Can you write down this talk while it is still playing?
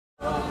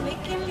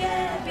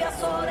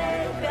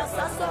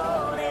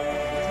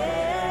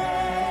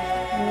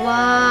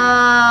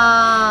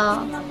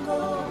Wow!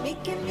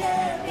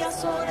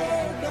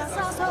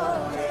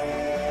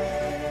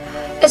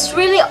 It's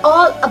really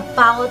all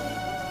about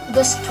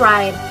this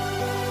tribe,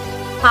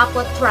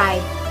 Papua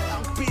tribe.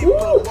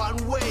 Ooh,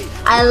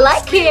 I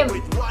like him.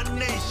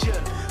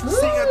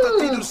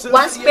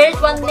 One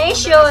spirit, one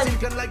nation.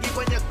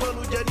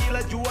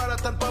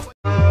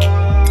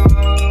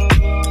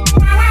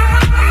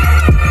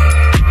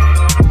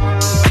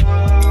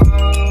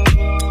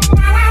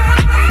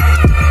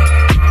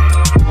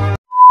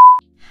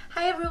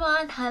 Hi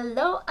everyone,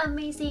 hello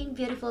amazing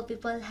beautiful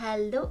people,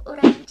 hello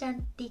orang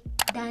cantik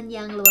dan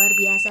yang luar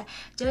biasa.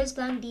 Joyce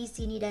Blanc di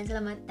sini dan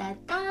selamat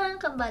datang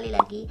kembali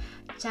lagi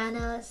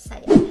channel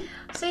saya.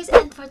 So yes,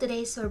 and for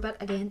today we're back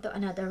again to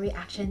another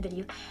reaction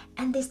video,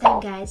 and this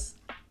time guys,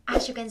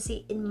 as you can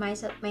see in my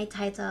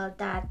title,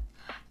 that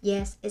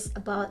yes, it's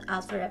about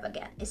Alffy Rev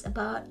again. It's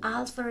about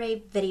Alffy Rev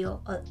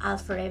video or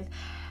Alffy Rev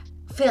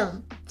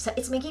film. So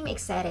it's making me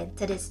excited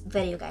to this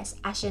video guys.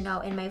 As you know,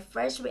 in my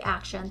first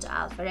reaction to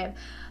Alffy Rev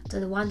to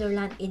the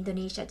Wonderland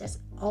Indonesia, just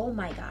oh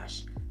my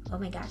gosh,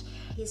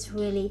 he's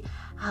really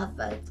have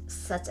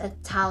such a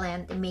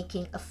talent in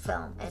making a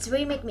film. It's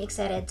really make me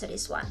excited to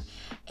this one.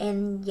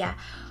 And yeah,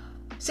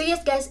 so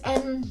yes guys,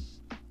 and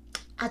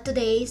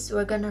today's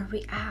we're gonna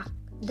react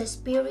The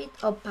Spirit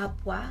of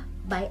Papua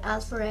by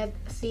Alffy Rev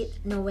feat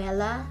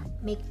Nowela,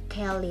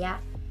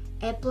 Mikhelia,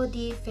 Epo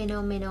di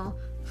Fenomeno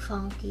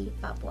Funky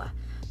Papua.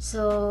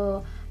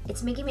 So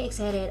it's making me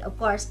excited, of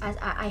course, as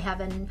I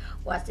haven't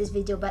watched this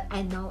video, but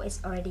I know it's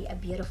already a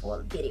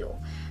beautiful video.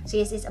 So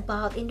yes, it's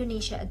about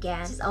Indonesia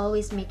again. It's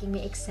always making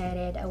me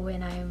excited when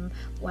I'm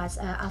watch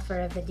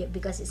Alffy Rev video,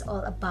 because it's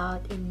all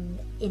about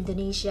in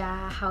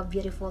Indonesia, how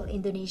beautiful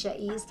Indonesia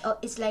is. Oh,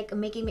 it's like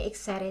making me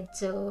excited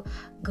to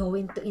go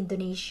into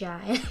Indonesia.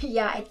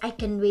 Yeah, I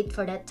can wait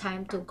for that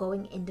time to go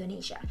in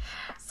Indonesia.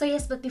 So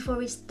yes, but before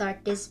we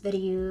start this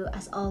video,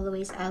 as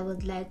always, I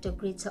would like to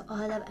greet to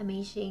all of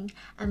amazing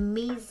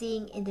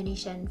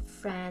Indonesian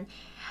friend.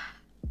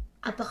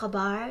 Apa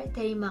kabar?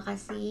 Terima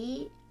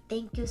kasih.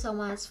 Thank you so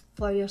much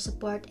for your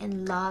support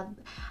and love.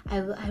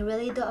 I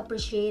really do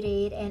appreciate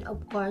it. And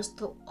of course,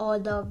 to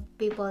all the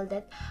people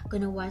that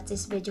gonna watch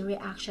this video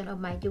reaction of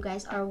mine, you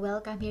guys are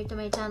welcome here to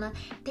my channel.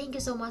 Thank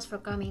you so much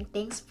for coming.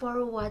 Thanks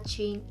for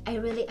watching.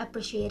 I really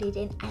appreciate it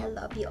and I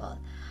love you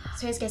all.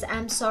 So yes guys,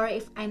 I'm sorry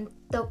if I'm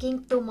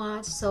talking too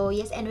much. So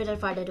yes, and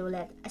without further ado,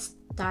 let's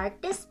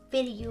start this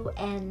video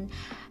and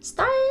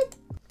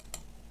start.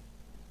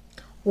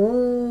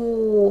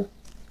 Ooh,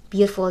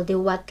 beautiful. The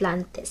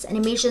Atlantis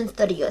Animation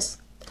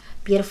Studios.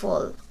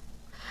 Beautiful.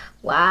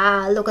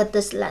 Wow, look at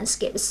this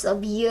landscape. It's so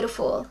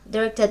beautiful.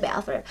 Directed by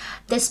Alffy Rev.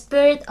 The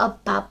Spirit of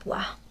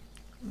Papua.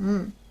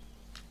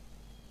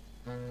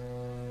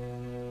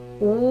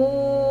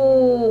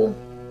 Ooh.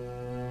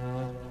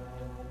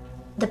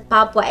 The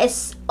Papua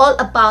is all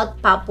about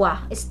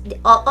Papua. It's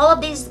all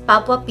of these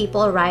Papua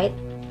people, right?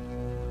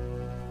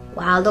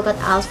 Wow, look at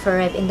Alffy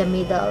Rev in the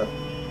middle.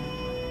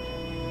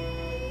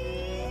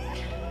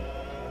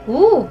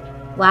 Ooh,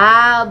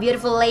 wow,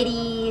 beautiful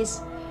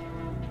ladies.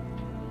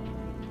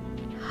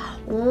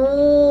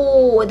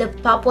 Ooh, the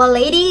Papua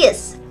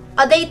ladies.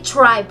 Are they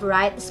tribe,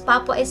 right? This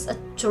Papua is a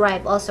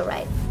tribe also,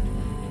 right?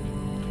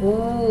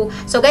 Ooh,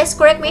 so guys,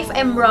 correct me if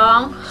I'm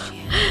wrong.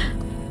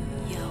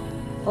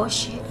 Oh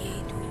shit.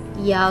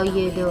 Yao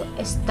Yudo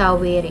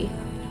Estawiri.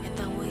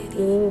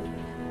 Ooh.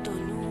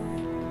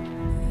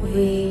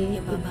 We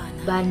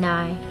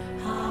Banai.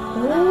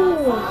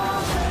 Ooh.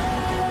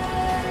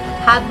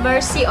 Have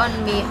mercy on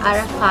me,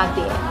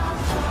 Arafabi.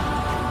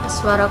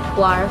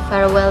 Swarakwar,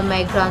 farewell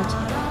my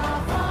grandchild.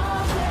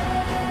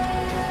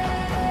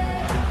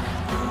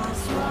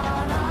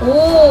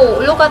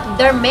 Ooh, look at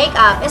their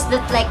makeup. Is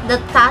that like the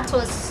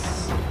tattoos?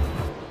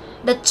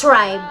 The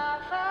tribe.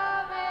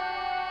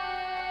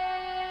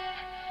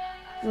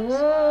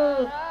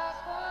 Ooh.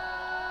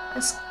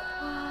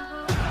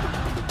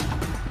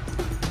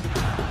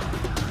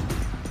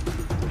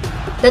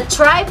 The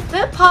tribe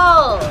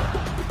people.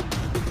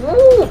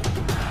 Ooh.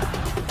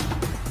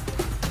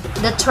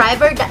 The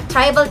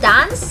tribal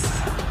dance.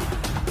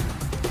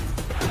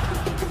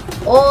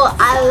 Oh,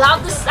 I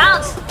love the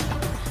sounds.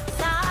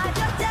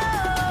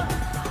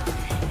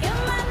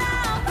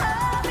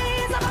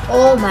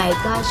 Oh my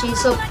gosh, she's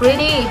so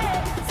pretty.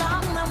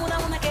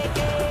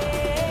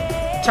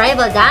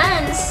 Tribal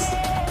dance.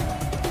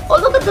 Oh,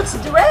 look at this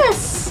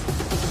dress.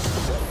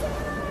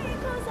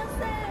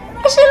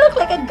 Does she look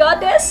like a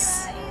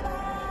goddess?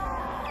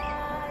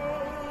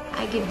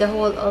 I give the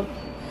whole of.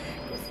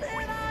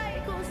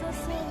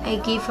 I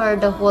give her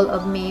the whole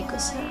of me,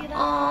 cause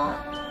oh,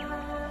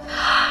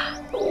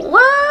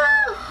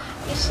 wow.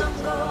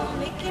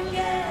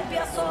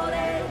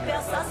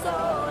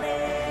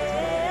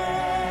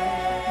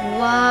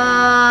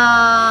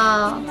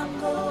 Wow.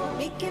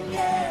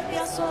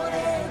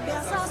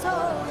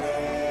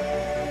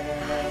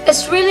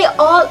 It's really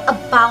all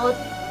about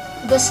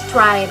this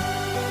tribe,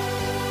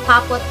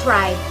 Papua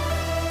tribe.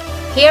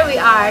 Here we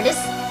are.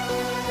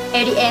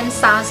 EDM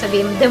sounds of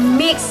him. The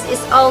mix is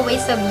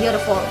always so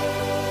beautiful.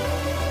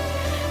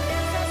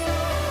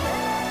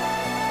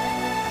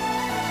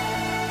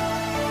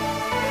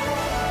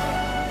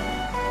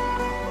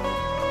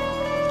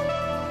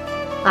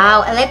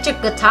 Wow,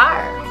 electric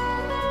guitar.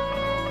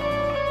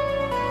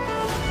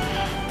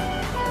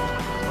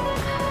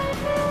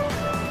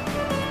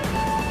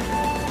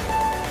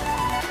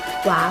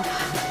 Wow.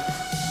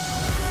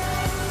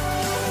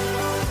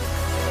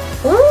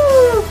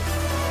 Ooh.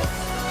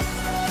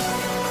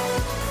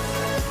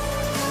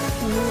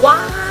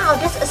 Wow,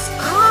 that's a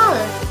skull.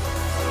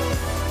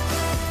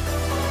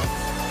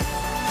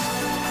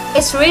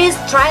 It's really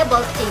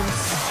tribal things.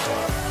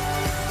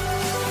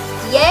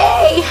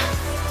 Yay!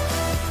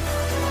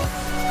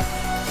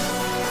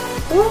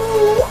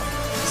 Ooh,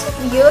 so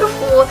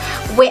beautiful.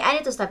 Wait, I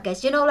need to stop,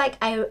 guys. You know, like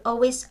I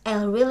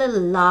really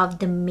love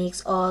the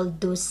mix all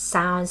those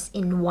sounds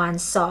in one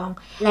song,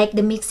 like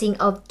the mixing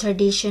of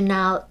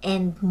traditional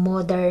and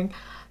modern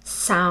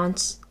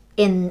sounds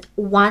in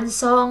one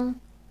song.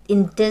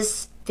 In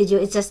this video,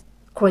 it's just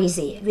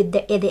crazy with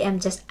the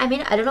EDM. Just, I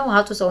mean, I don't know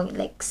how to song it,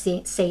 like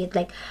say it,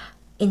 like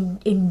in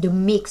the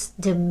mix,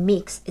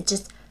 it's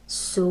just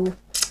so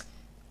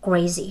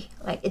crazy,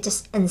 like it's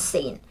just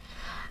insane.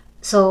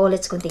 So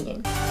let's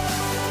continue.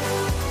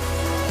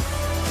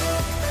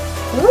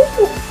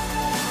 Ooh.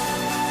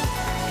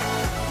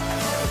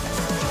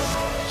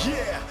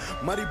 Yeah,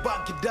 mari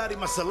bangkit dari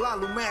masa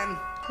lalu, man.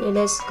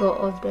 Let's go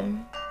of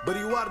them.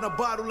 Beri warna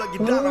baru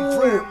lagi dalam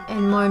frame.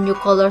 And more new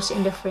colors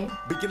in the frame.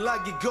 Bikin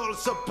lagi goal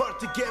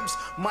seperti games.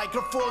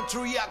 Microphone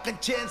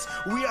teriakan chance.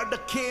 We are the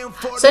king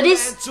for So the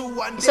this man to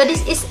one day. so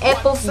this is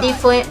F of the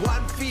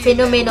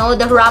Phenomenal,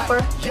 the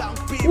rapper.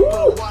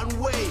 Ooh.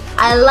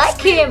 I like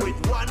him.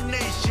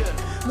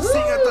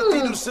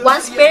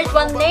 One spirit,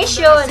 one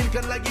nation.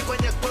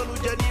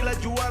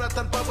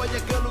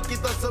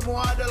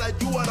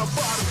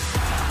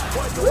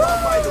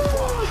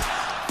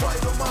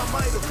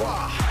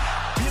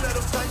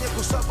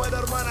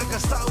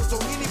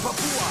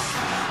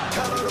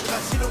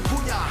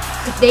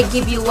 If they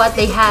give you what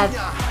they have,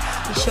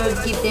 you should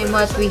give them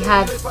what we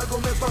have.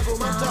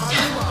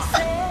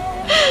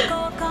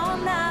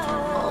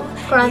 Oh,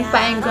 grandpa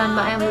and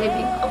grandma, I'm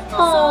living.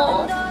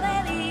 Oh.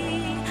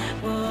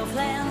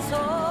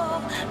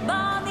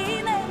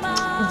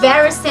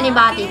 Very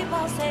cinematic.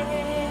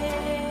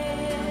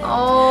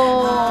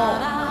 Oh,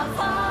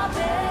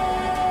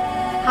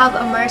 have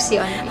a mercy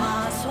on me.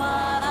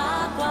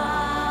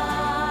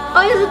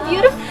 Oh, it's a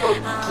beautiful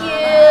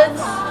kids.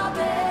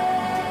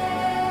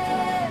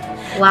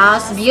 Wow,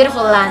 it's a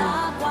beautiful land.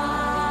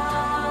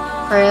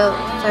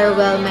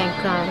 Farewell, my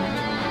grand.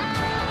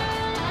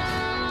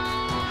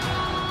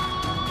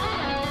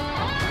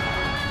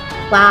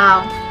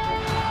 Wow.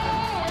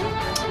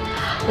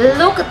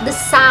 Look at the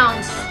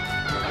sounds.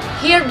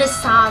 Hear the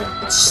sound.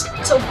 It's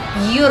so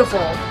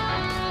beautiful.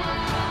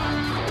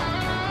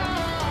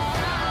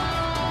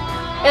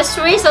 It's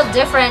really so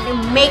different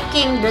in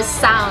making the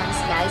sounds,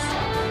 guys.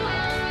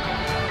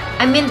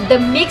 I mean, the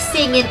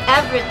mixing and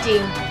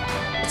everything.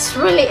 It's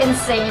really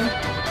insane.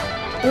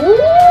 Ooh!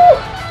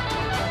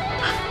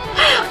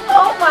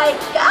 Oh my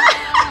god!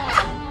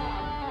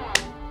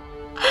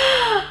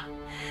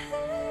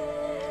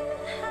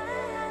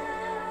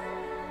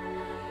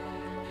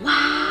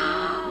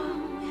 Wow!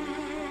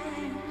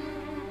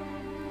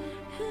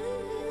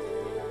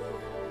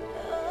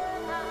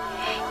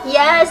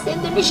 Yes,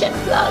 Indonesian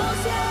flag.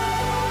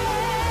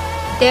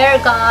 Their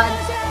God.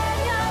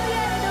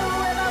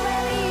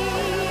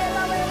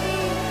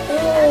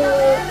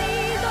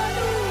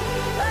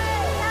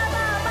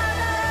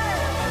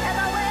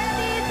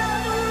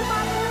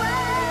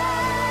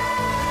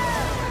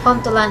 Home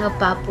to land of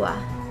Papua.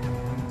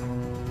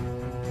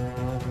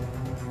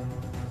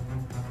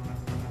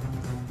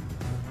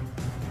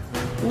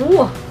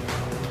 Ooh.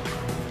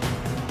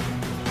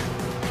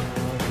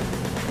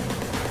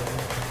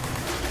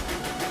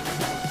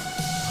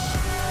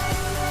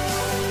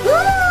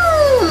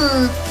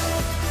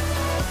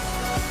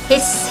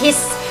 His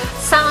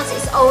sounds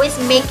is always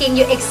making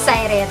you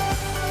excited,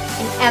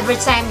 and every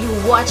time you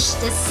watch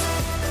this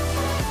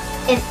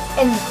in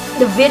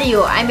the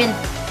video, I mean,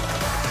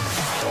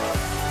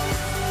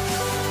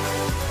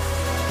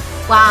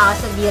 wow,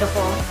 so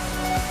beautiful.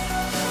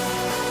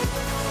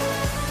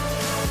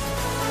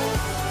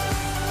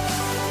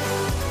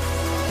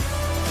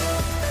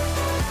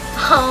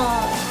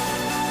 Oh,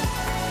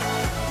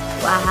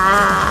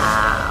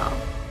 wow.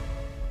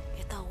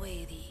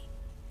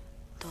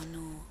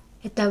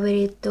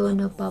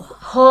 Papua.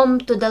 Home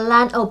to the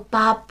land of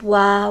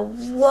Papua.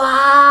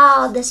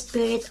 Wow, the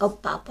spirit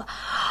of Papua.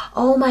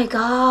 Oh my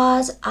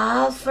gosh,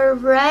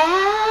 Alffy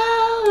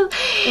Rev.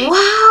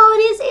 Wow,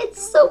 this is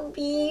so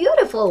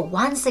beautiful.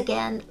 Once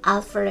again,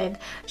 Alffy Rev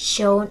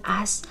shown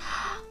us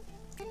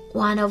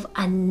one of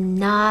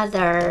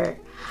another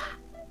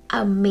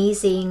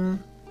amazing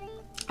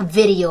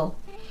video.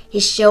 He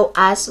showed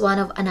us one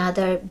of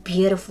another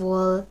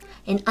beautiful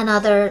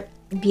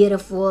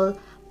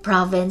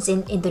province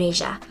in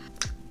Indonesia.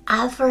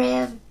 Alffy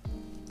Rev,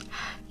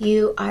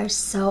 you are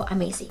so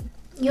amazing.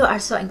 You are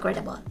so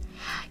incredible.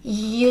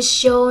 You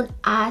shown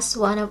us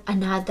one of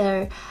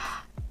another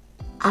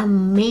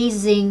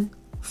amazing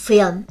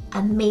film,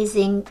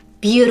 amazing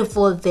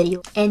beautiful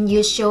video, and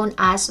you shown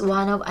us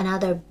one of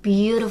another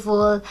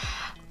beautiful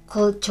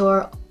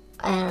culture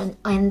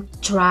and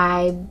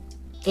tribe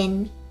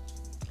in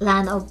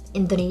land of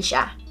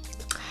Indonesia.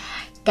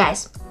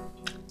 Guys,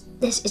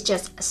 this is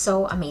just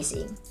so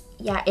amazing.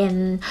 Yeah,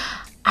 and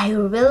I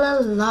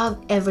really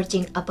love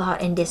everything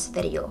about in this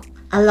video.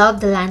 I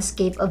love the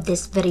landscape of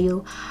this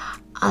video.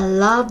 I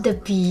love the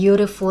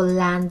beautiful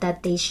land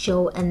that they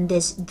show in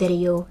this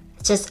video.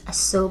 Just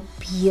so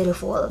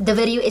beautiful. The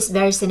video is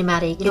very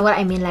cinematic. You know what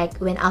I mean?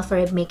 Like when Alffy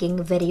Rev making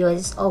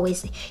videos,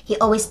 he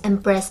always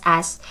impress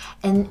us,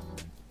 and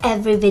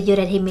every video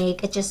that he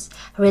make, it just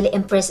really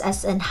impress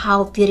us and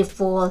how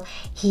beautiful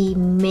he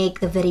make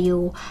the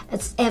video.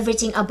 It's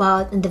everything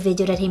about in the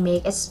video that he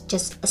make. It's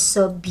just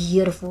so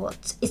beautiful.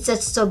 It's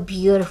just so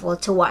beautiful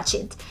to watch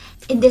it.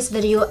 In this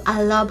video,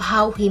 I love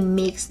how he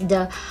mix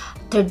the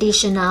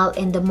traditional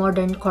and the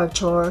modern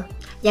culture.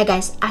 Yeah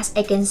guys, as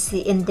I can see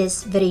in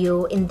this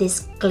video, in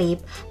this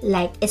clip,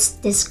 like it's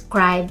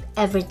described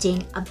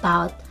everything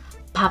about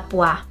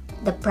Papua,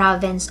 the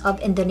province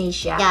of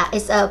Indonesia. Yeah,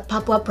 it's a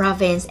Papua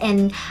province,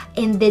 and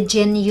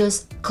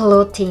indigenous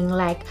clothing,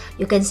 like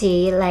you can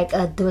see like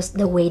those,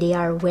 the way they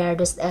are wear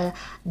those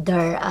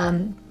their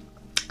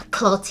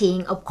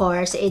clothing, of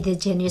course,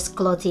 indigenous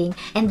clothing,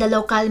 and the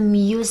local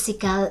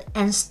musical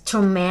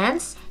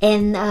instruments,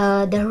 and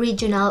the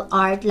regional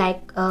art, like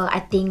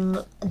I think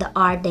the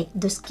art like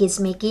those kids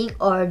making,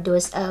 or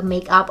those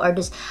makeup, or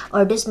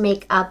those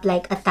makeup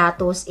like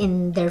tattoos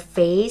in their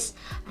face,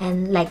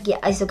 and like,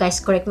 yeah, so guys,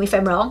 correct me if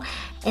I'm wrong.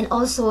 And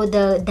also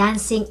the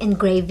dancing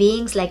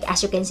engravings, like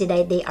as you can see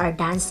that they are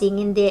dancing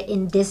in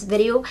this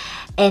video,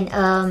 and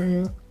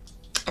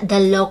the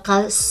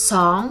local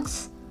song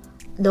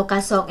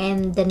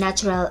and the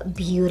natural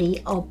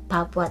beauty of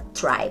Papua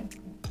tribe.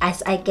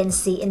 As I can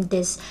see in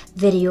this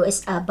video,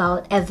 is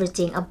about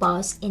everything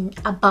about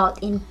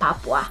in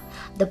Papua,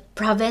 the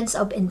province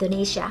of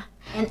Indonesia,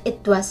 and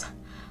it was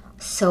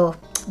so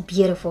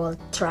beautiful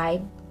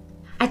tribe.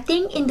 I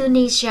think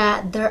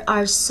Indonesia, there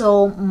are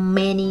so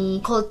many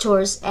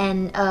cultures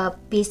and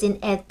peace in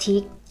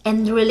ethic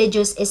and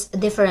religious is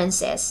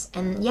differences,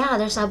 and yeah,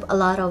 there's a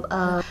lot of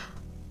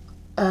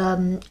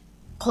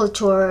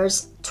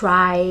cultures,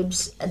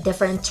 tribes,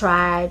 different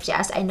tribes.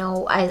 As I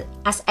know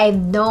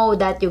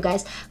that you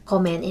guys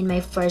comment in my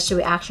first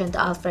reaction to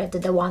Alffy Rev to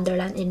the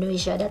Wonderland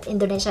Indonesia, that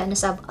Indonesia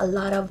has a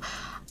lot of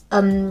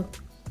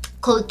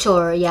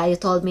culture. Yeah, you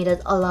told me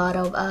that a lot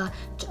of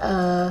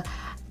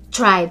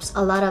tribes,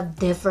 a lot of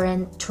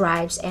different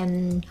tribes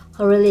and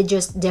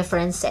religious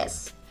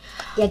differences.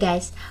 Yeah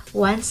guys,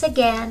 once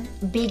again,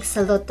 big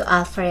salute to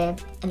Alffy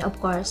Rev, and of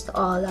course to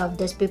all of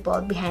these people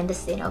behind the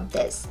scene of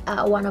this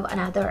one of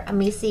another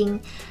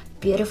amazing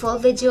beautiful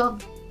video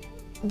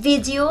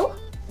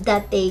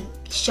that they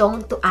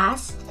shown to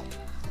us.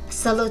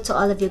 Salute to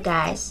all of you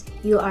guys.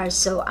 You are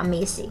so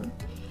amazing.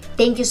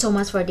 Thank you so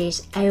much for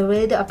this. I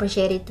really do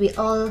appreciate it. We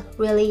all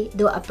really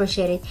do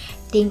appreciate it.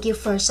 Thank you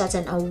for such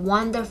a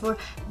wonderful,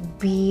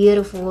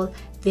 beautiful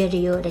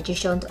video that you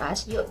shown to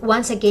us.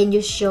 Once again,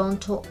 you shown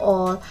to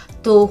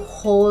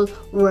whole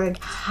world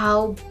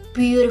how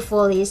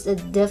beautiful is the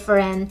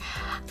different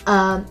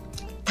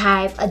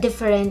type, a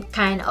different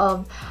kind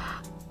of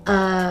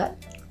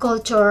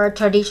culture,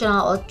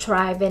 traditional or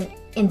tribe in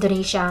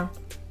Indonesia.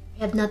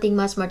 I have nothing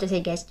much more to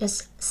say, guys.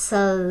 Just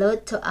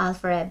salute to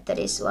Alffy Rev. That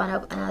is one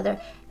of another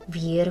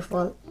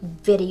beautiful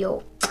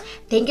video.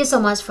 Thank you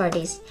so much for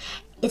this.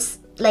 It's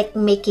like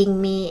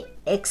making me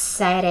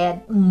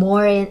excited,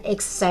 more and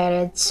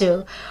excited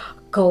to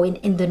go in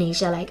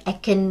Indonesia. Like I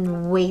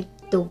can wait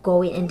to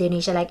go in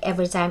Indonesia. Like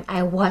every time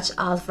I watch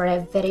Alffy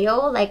Rev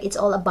video, like it's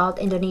all about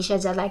Indonesia,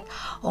 just like,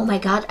 oh my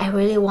god, I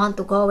really want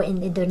to go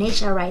in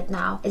Indonesia right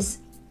now. It's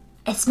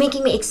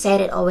making me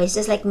excited always,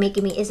 just like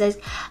making me, it's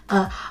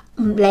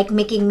like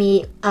making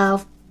me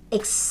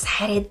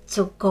excited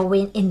to go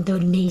in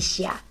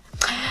Indonesia.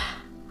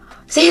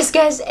 So yes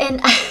guys, and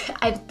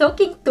I'm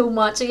talking too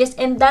much, so yes,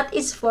 and that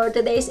is for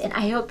today's, and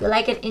I hope you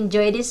like and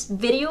enjoy this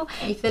video.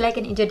 And if you like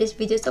and enjoy this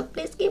video, so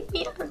please give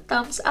me a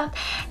thumbs up,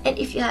 and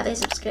if you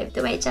haven't subscribed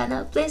to my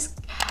channel, please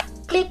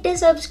click the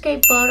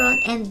subscribe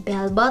button and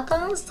bell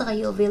button so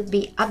you will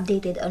be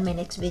updated on my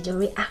next video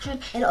reaction.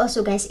 And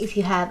also guys, if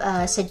you have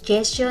a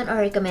suggestion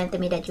or recommend to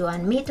me that you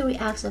want me to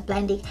react to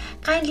blinding,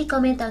 kindly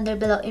comment down there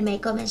below in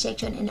my comment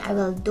section, and I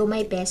will do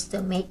my best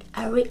to make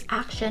a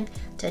reaction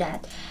to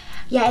that.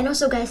 Yeah, and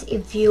also guys,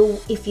 if you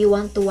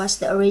want to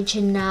watch the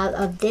original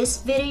of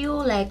this video,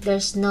 like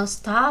there's no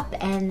stop,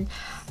 and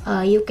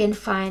you can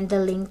find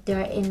the link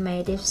there in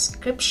my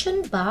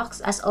description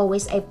box. As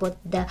always, I put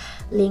the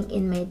link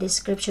in my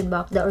description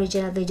box. The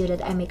original video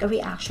that I make a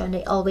reaction,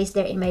 they always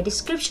there in my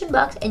description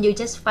box, and you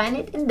just find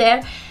it in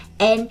there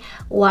and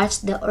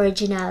watch the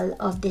original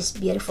of this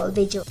beautiful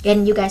video.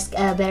 And you guys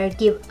better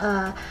give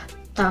a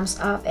thumbs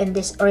up in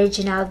this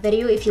original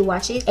video if you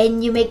watch it,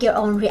 and you make your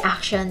own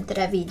reaction to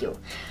the video.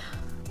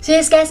 So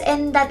yes guys,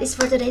 and that is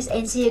for today's,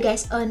 and see you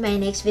guys on my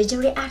next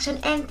video reaction.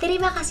 And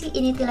terima kasih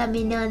ini telah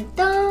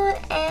menonton,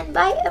 and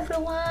bye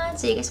everyone.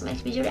 See you guys on my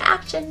next video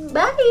reaction.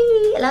 Bye.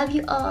 Love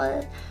you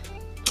all.